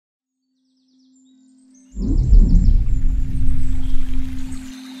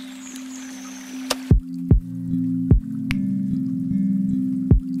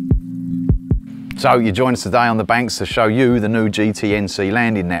So you join us today on the banks to show you the new GTNC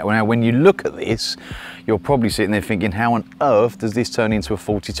landing net. Now when you look at this, you're probably sitting there thinking, how on earth does this turn into a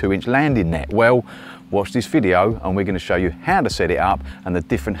 42-inch landing net? Well, watch this video and we're going to show you how to set it up and the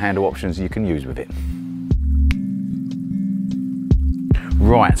different handle options you can use with it.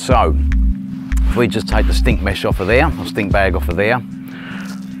 Right, so if we just take the stink mesh off of there, or stink bag off of there,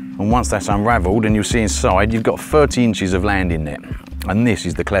 and once that's unravelled and you'll see inside, you've got 30 inches of landing net. And this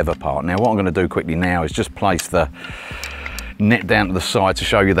is the clever part. Now what I'm going to do quickly now is just place the net down to the side to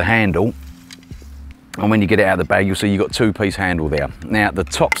show you the handle. And when you get it out of the bag, you'll see you've got two-piece handle there. Now the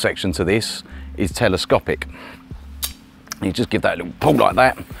top section to this is telescopic. You just give that a little pull like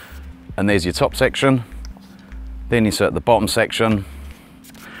that, and there's your top section. Then insert the bottom section,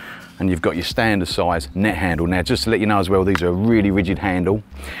 and you've got your standard size net handle. Now just to let you know as well, these are a really rigid handle.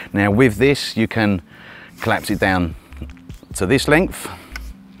 Now with this, you can collapse it down to this length.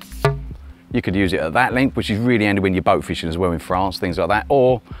 You could use it at that length, which is really handy when you're boat fishing as well in France, things like that.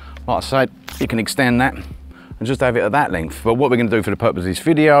 Or, like I said, you can extend that and just have it at that length. But what we're going to do for the purpose of this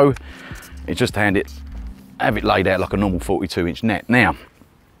video is just have it laid out like a normal 42-inch net. Now,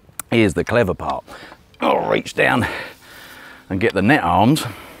 here's the clever part. I'll reach down and get the net arms.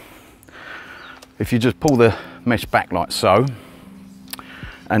 If you just pull the mesh back like so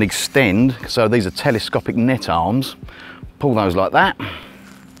and extend, so these are telescopic net arms, pull those like that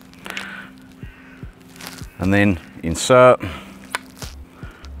and then insert,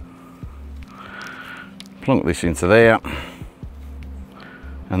 plonk this into there,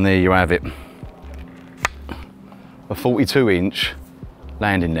 and there you have it, a 42-inch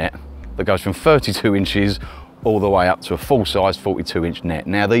landing net that goes from 32 inches all the way up to a full-size 42-inch net.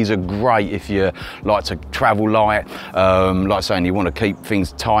 Now these are great if you like to travel light, like saying you want to keep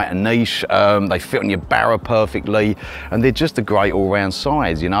things tight and niche. They fit on your barrow perfectly, and they're just a great all-round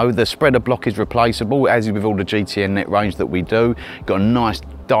size. You know, the spreader block is replaceable, as is with all the GTN net range that we do. Got a nice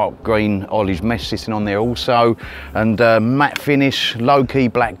dark green olive mesh sitting on there also, and matte finish, low-key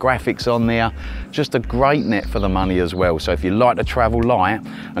black graphics on there. Just a great net for the money as well. So if you like to travel light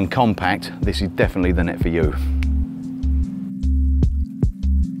and compact, this is definitely the net for you.